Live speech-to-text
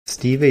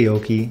Steve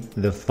Aoki,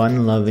 the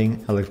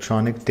fun-loving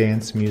electronic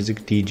dance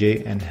music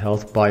DJ and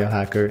health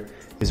biohacker,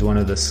 is one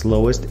of the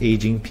slowest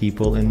aging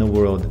people in the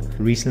world,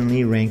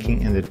 recently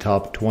ranking in the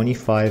top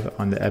 25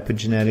 on the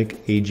Epigenetic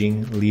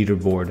aging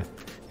leaderboard.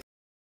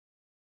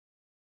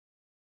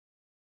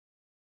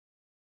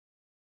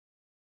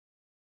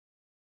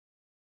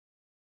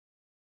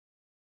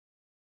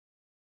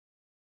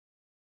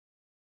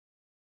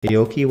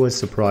 Aoki was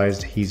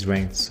surprised he's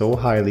ranked so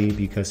highly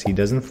because he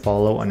doesn't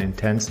follow an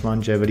intense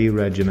longevity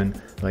regimen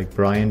like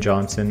Bryan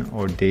Johnson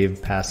or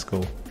Dave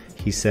Pascoe.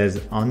 He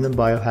says, on the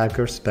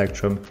biohacker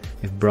spectrum,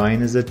 if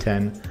Bryan is a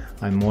 10,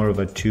 I'm more of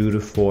a 2 to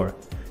 4.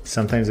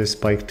 Sometimes I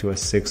spike to a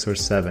 6 or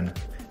 7.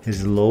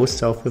 His low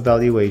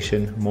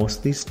self-evaluation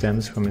mostly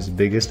stems from his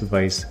biggest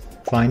vice.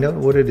 Find out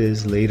what it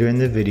is later in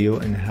the video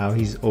and how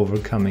he's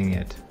overcoming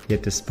it.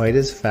 Yet despite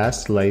his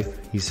fast life,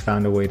 he's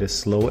found a way to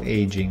slow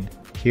aging.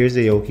 Here's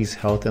Aoki's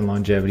health and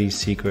longevity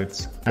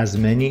secrets. As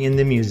many in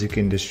the music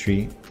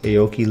industry,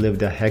 Aoki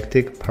lived a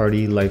hectic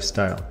party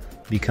lifestyle,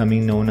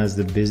 becoming known as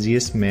the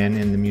busiest man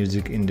in the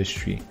music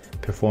industry,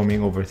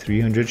 performing over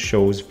 300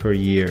 shows per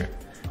year,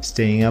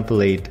 staying up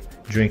late,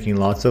 drinking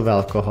lots of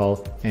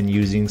alcohol, and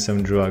using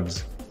some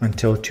drugs,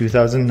 until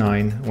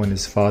 2009 when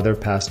his father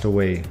passed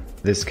away.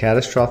 This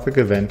catastrophic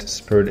event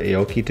spurred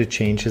Aoki to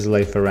change his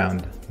life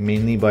around,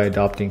 mainly by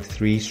adopting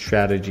 3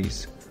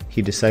 strategies.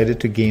 He decided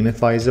to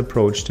gamify his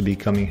approach to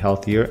becoming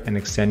healthier and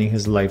extending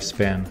his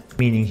lifespan,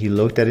 meaning he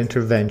looked at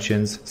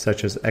interventions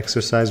such as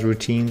exercise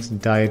routines,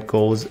 diet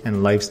goals,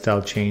 and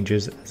lifestyle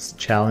changes as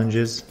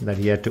challenges that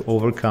he had to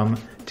overcome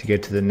to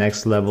get to the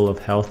next level of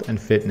health and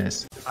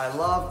fitness. I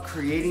love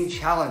creating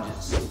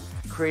challenges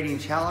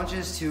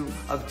to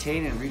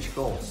obtain and reach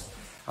goals.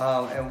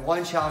 And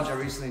one challenge I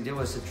recently did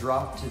was to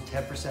drop to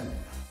 10%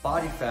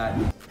 body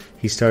fat.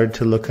 He started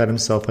to look at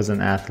himself as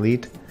an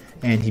athlete,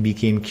 and he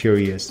became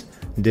curious,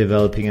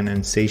 developing an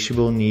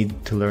insatiable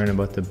need to learn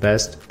about the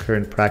best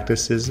current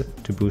practices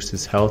to boost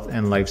his health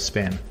and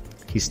lifespan.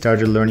 He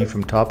started learning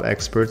from top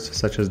experts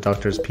such as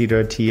Drs.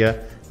 Peter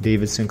Attia,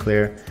 David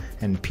Sinclair,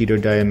 and Peter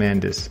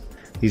Diamandis.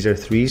 These are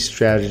 3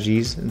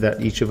 strategies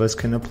that each of us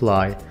can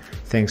apply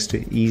thanks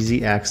to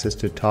easy access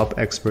to top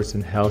experts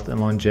in health and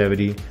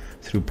longevity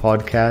through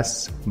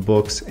podcasts,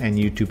 books, and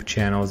YouTube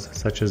channels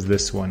such as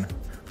this one.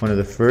 One of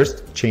the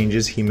first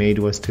changes he made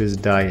was to his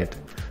diet,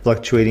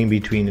 fluctuating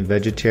between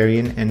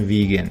vegetarian and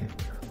vegan.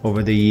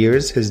 Over the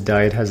years, his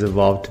diet has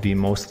evolved to be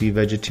mostly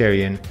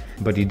vegetarian,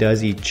 but he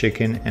does eat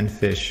chicken and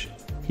fish.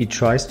 He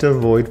tries to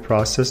avoid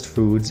processed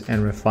foods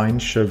and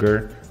refined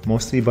sugar,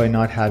 mostly by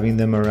not having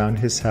them around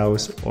his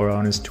house or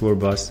on his tour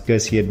bus,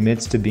 because he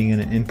admits to being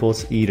an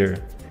impulse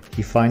eater.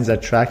 He finds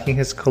that tracking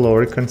his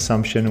caloric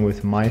consumption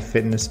with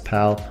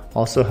MyFitnessPal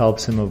also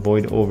helps him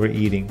avoid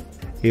overeating.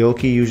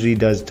 Aoki usually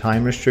does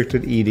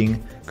time-restricted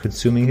eating,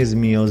 consuming his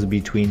meals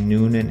between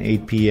noon and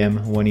 8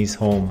 p.m. when he's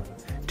home.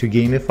 To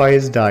gamify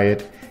his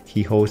diet,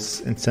 he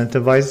hosts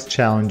incentivized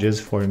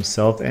challenges for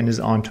himself and his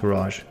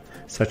entourage,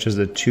 such as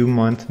the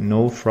 2-month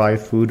no-fry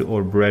food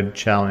or bread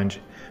challenge,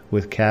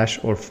 with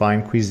cash or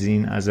fine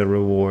cuisine as a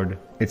reward.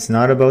 It's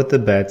not about the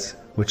bets,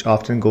 which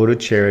often go to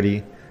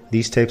charity.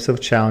 These types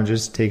of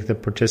challenges take the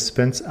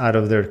participants out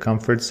of their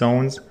comfort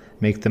zones,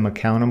 make them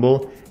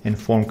accountable, and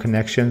form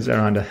connections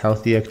around a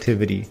healthy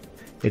activity.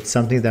 It's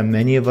something that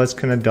many of us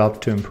can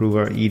adopt to improve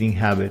our eating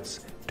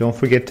habits. Don't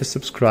forget to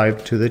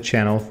subscribe to the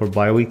channel for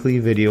bi-weekly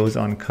videos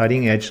on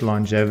cutting-edge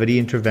longevity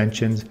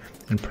interventions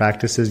and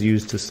practices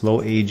used to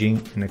slow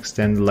aging and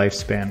extend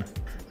lifespan.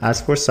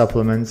 As for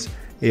supplements,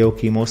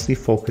 Aoki mostly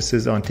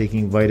focuses on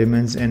taking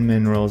vitamins and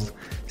minerals,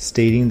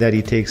 stating that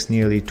he takes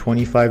nearly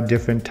 25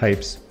 different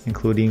types,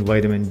 including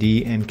vitamin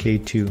D and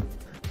K2.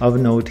 Of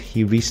note,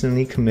 he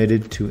recently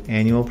committed to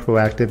annual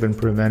proactive and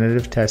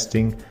preventative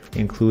testing,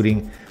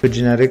 including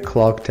epigenetic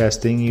clock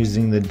testing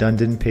using the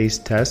Dundon pace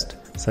test,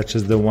 such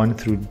as the one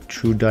through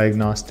True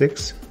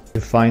Diagnostics, to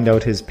find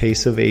out his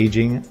pace of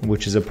aging,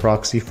 which is a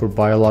proxy for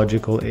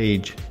biological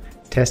age.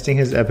 Testing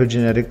his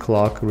epigenetic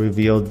clock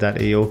revealed that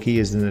Aoki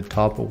is in the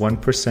top 1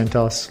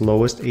 percentile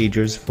slowest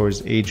agers for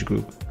his age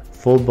group.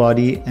 Full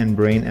body and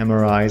brain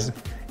MRIs,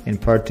 in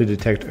part to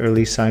detect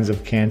early signs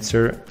of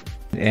cancer,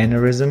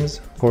 aneurysms,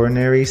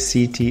 coronary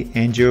CT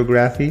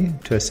angiography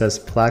to assess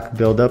plaque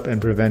buildup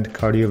and prevent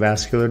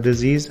cardiovascular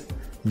disease,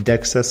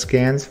 DEXA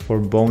scans for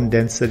bone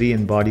density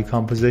and body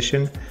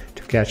composition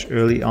to catch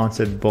early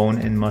onset bone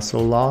and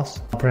muscle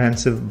loss,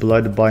 comprehensive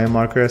blood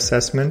biomarker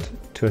assessment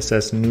to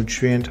assess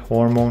nutrient,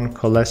 hormone,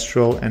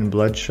 cholesterol, and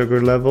blood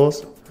sugar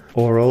levels,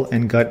 oral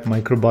and gut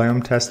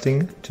microbiome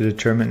testing to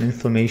determine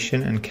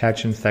inflammation and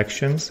catch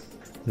infections.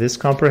 This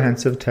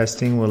comprehensive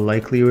testing will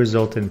likely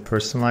result in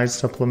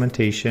personalized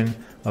supplementation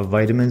of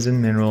vitamins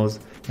and minerals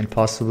and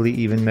possibly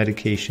even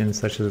medications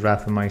such as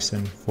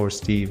rapamycin for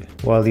Steve.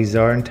 While these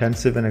are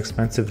intensive and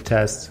expensive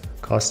tests,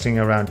 costing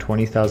around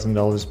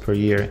 $20,000 per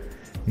year,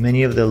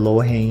 many of the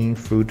low-hanging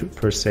fruit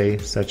per se,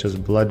 such as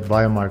blood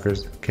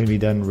biomarkers, can be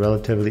done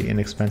relatively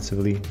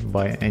inexpensively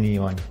by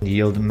anyone and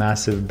yield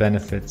massive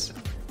benefits.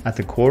 At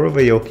the core of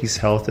Aoki's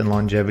health and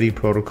longevity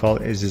protocol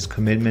is his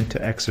commitment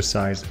to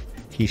exercise.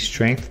 He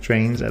strength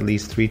trains at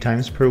least 3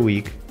 times per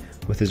week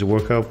with his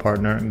workout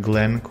partner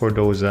Glenn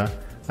Cordoza,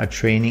 a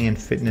training and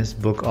fitness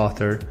book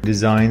author,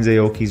 designs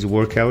Aoki's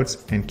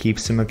workouts and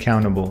keeps him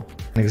accountable.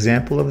 An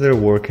example of their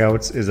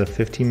workouts is a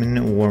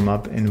 15-minute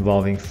warm-up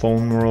involving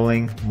foam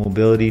rolling,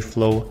 mobility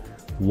flow,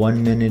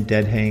 1-minute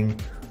dead hang,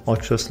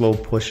 ultra-slow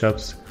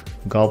push-ups,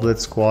 goblet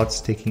squats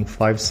taking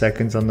 5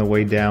 seconds on the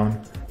way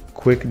down,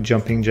 quick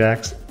jumping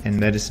jacks, and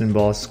medicine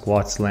ball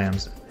squat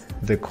slams.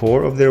 The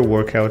core of their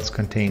workouts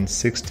contains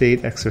 6 to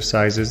 8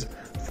 exercises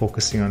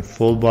focusing on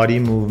full body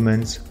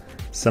movements,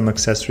 some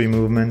accessory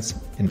movements,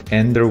 and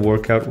end their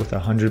workout with a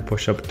 100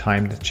 push-up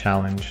timed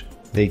challenge.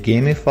 They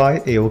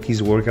gamify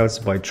Aoki's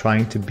workouts by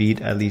trying to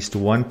beat at least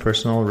one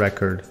personal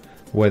record,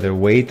 whether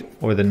weight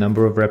or the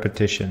number of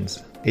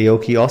repetitions.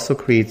 Aoki also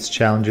creates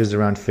challenges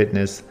around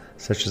fitness,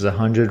 such as a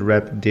 100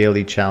 rep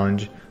daily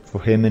challenge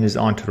for him and his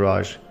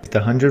entourage. If the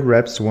 100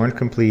 reps weren't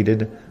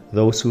completed,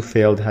 those who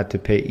failed had to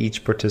pay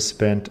each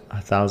participant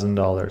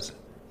 $1,000.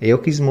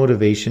 Aoki's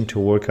motivation to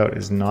work out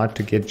is not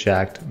to get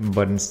jacked,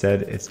 but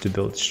instead it's to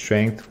build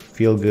strength,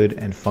 feel good,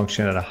 and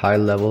function at a high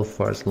level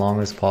for as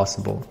long as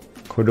possible.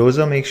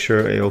 Cordoza makes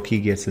sure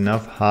Aoki gets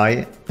enough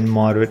high and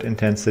moderate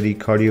intensity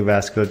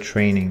cardiovascular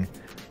training,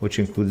 which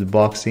includes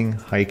boxing,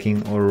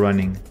 hiking, or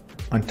running.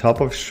 On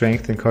top of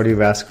strength and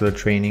cardiovascular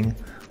training,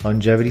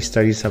 longevity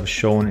studies have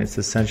shown it's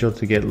essential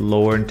to get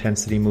lower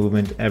intensity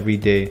movement every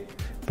day.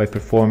 By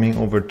performing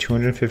over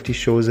 250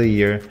 shows a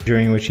year,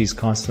 during which he's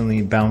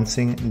constantly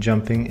bouncing,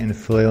 jumping, and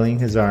flailing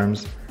his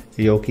arms,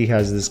 Aoki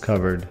has this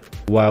covered.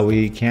 While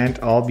we can't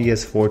all be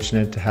as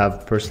fortunate to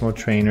have personal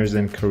trainers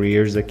and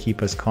careers that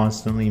keep us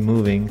constantly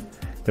moving,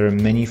 there are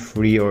many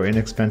free or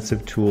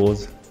inexpensive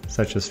tools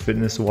such as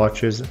fitness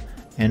watches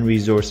and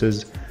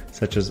resources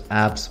such as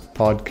apps,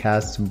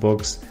 podcasts,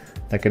 books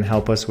that can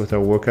help us with our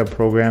workout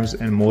programs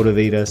and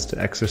motivate us to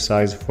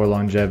exercise for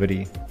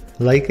longevity.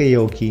 Like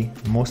Aoki,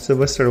 most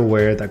of us are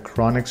aware that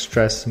chronic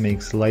stress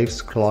makes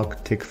life's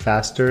clock tick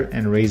faster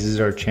and raises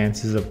our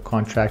chances of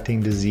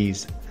contracting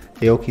disease.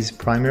 Aoki's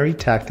primary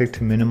tactic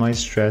to minimize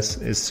stress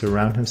is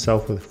surround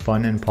himself with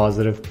fun and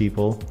positive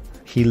people.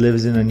 He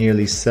lives in a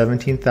nearly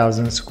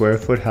 17,000 square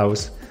foot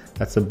house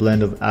that's a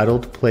blend of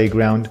adult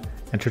playground,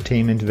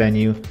 entertainment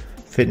venue,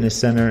 fitness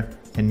center,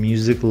 and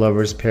music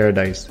lover's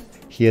paradise.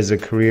 He has a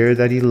career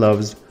that he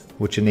loves,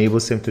 which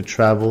enables him to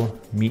travel,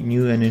 meet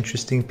new and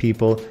interesting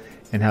people,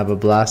 and have a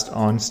blast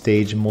on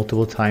stage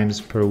multiple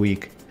times per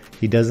week.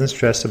 He doesn't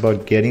stress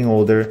about getting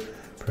older,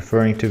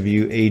 preferring to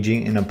view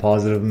aging in a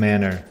positive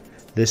manner.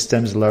 This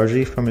stems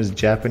largely from his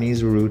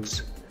Japanese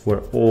roots,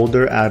 where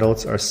older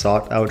adults are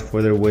sought out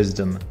for their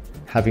wisdom.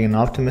 Having an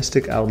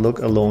optimistic outlook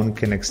alone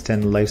can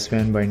extend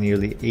lifespan by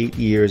nearly 8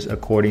 years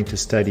according to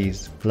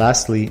studies.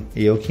 Lastly,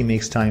 Aoki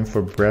makes time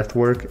for breath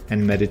work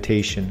and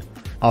meditation,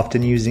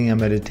 often using a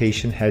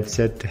meditation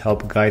headset to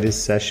help guide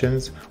his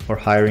sessions or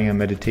hiring a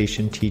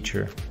meditation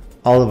teacher.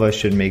 All of us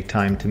should make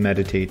time to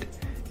meditate.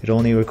 It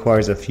only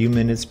requires a few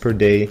minutes per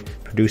day,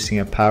 producing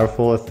a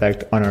powerful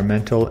effect on our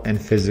mental and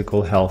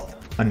physical health.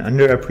 An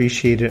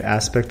underappreciated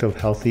aspect of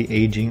healthy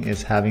aging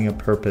is having a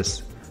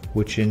purpose,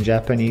 which in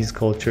Japanese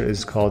culture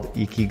is called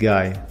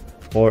ikigai,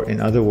 or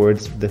in other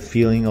words, the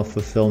feeling of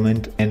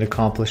fulfillment and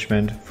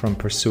accomplishment from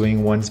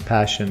pursuing one's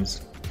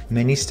passions.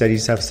 Many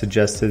studies have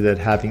suggested that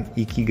having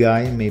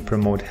ikigai may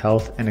promote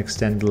health and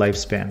extend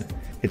lifespan.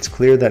 It's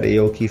clear that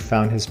Aoki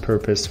found his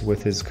purpose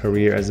with his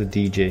career as a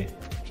DJ.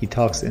 He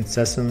talks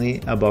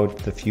incessantly about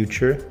the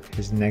future,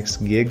 his next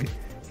gig,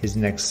 his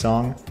next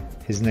song,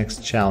 his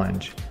next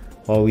challenge.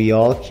 While we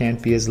all can't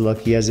be as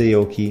lucky as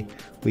Aoki,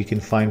 we can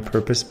find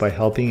purpose by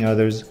helping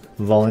others,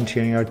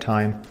 volunteering our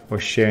time, or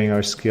sharing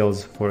our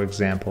skills, for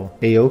example.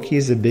 Aoki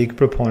is a big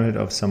proponent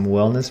of some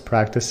wellness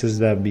practices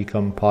that have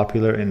become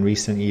popular in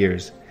recent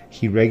years.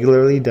 He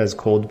regularly does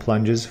cold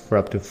plunges for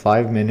up to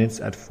 5 minutes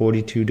at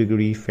 42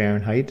 degrees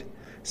Fahrenheit,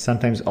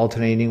 sometimes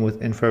alternating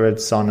with infrared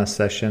sauna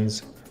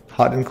sessions.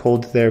 Hot and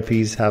cold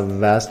therapies have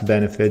vast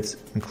benefits,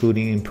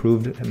 including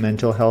improved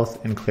mental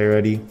health and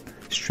clarity,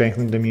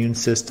 strengthened immune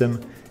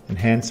system,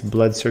 enhanced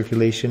blood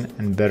circulation,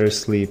 and better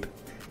sleep.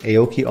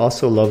 Aoki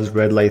also loves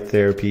red light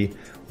therapy,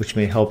 which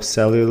may help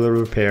cellular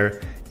repair,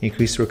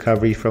 increase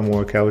recovery from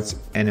workouts,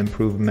 and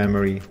improve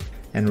memory.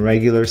 And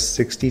regular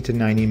 60 to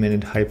 90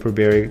 minute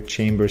hyperbaric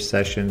chamber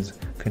sessions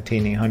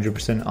containing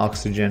 100%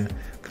 oxygen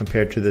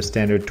compared to the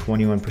standard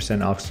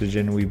 21%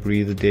 oxygen we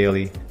breathe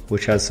daily,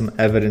 which has some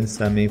evidence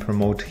that may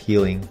promote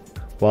healing.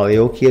 While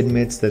Aoki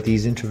admits that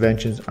these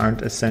interventions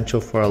aren't essential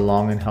for a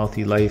long and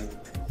healthy life,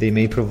 they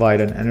may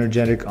provide an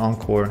energetic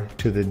encore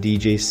to the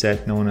DJ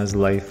set known as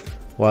life.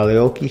 While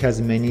Aoki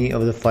has many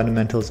of the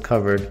fundamentals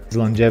covered, his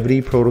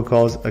longevity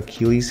protocol's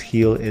Achilles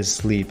heel is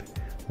sleep,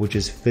 which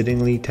is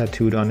fittingly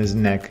tattooed on his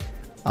neck.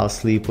 I'll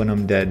sleep when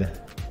I'm dead.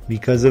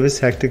 Because of his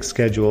hectic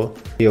schedule,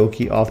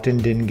 Aoki often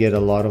didn't get a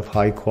lot of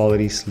high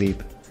quality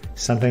sleep,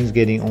 sometimes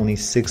getting only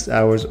 6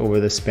 hours over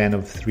the span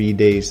of 3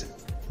 days.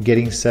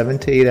 Getting 7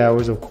 to 8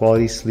 hours of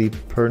quality sleep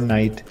per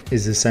night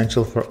is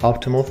essential for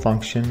optimal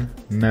function,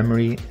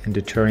 memory, and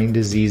deterring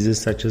diseases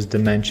such as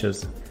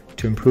dementias.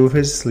 To improve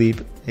his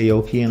sleep,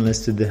 Aoki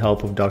enlisted the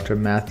help of Dr.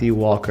 Matthew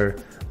Walker,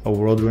 a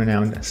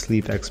world-renowned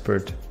sleep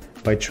expert.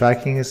 By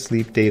tracking his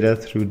sleep data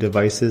through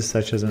devices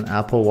such as an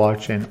Apple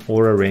Watch and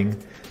Oura Ring,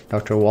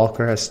 Dr.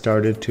 Walker has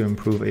started to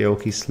improve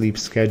Aoki's sleep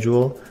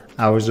schedule,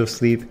 hours of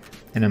sleep,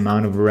 and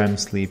amount of REM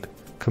sleep.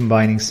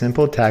 Combining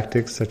simple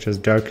tactics such as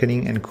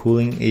darkening and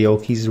cooling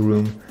Aoki's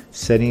room,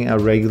 setting a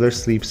regular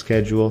sleep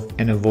schedule,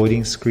 and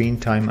avoiding screen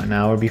time an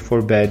hour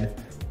before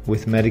bed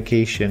with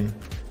medication,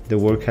 the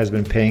work has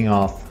been paying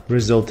off,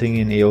 resulting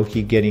in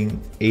Aoki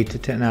getting 8 to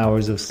 10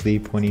 hours of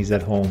sleep when he's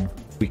at home.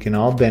 We can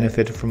all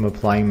benefit from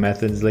applying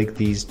methods like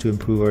these to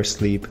improve our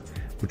sleep,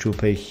 which will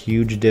pay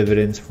huge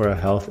dividends for our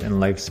health and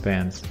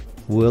lifespans.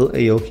 Will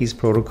Aoki's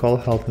protocol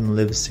help him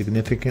live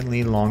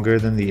significantly longer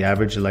than the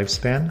average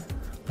lifespan?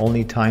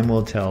 Only time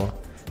will tell,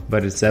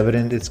 but it's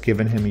evident it's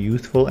given him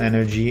youthful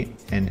energy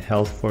and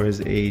health for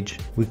his age.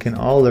 We can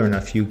all learn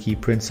a few key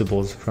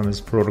principles from his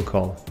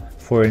protocol.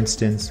 For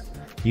instance,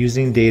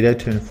 using data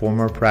to inform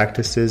our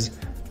practices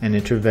and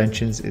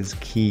interventions is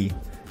key.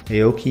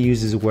 Aoki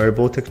uses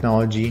wearable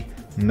technology,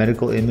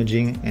 medical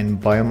imaging,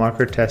 and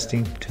biomarker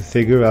testing to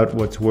figure out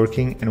what's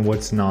working and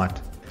what's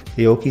not.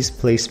 Aoki's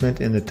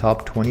placement in the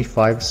top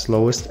 25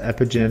 slowest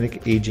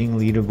epigenetic aging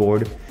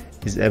leaderboard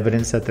is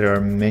evidence that there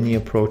are many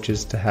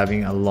approaches to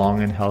having a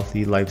long and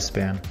healthy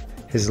lifespan.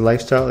 His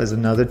lifestyle is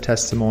another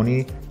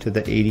testimony to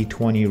the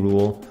 80-20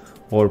 rule,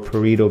 or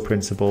Pareto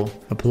principle,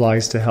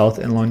 applies to health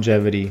and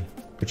longevity,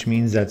 which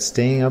means that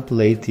staying up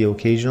late the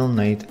occasional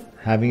night,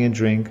 having a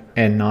drink,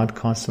 and not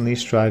constantly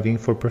striving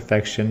for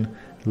perfection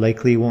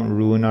likely won't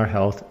ruin our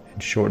health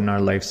and shorten our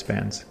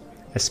lifespans,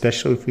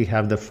 especially if we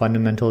have the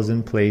fundamentals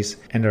in place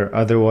and are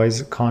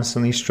otherwise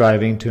constantly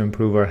striving to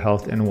improve our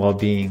health and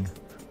well-being.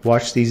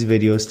 Watch these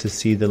videos to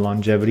see the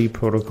longevity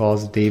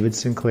protocols David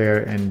Sinclair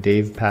and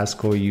Dave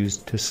Pascoe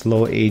used to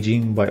slow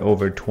aging by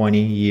over 20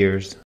 years.